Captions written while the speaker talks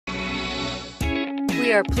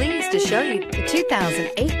We are pleased to show you the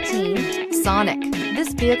 2018 Sonic.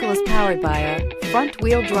 This vehicle is powered by a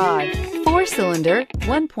front-wheel drive, 4-cylinder,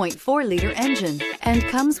 1.4-liter engine, and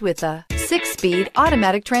comes with a 6-speed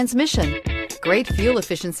automatic transmission. Great fuel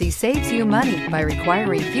efficiency saves you money by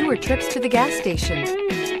requiring fewer trips to the gas station.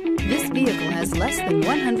 This vehicle has less than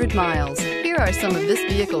 100 miles. Here are some of this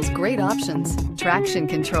vehicle's great options: traction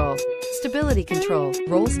control, stability control,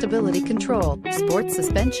 roll stability control, sports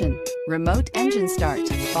suspension, remote engine start,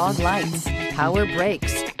 fog lights, power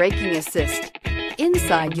brakes, braking assist.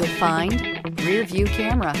 Inside you'll find rear view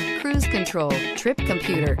camera, cruise control, trip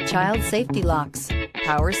computer, child safety locks,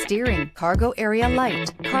 power steering, cargo area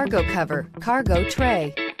light, cargo cover, cargo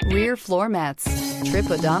tray, rear floor mats, trip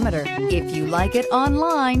odometer. If you like it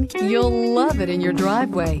online, you'll love it in your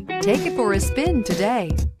driveway. Take it for a spin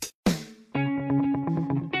today.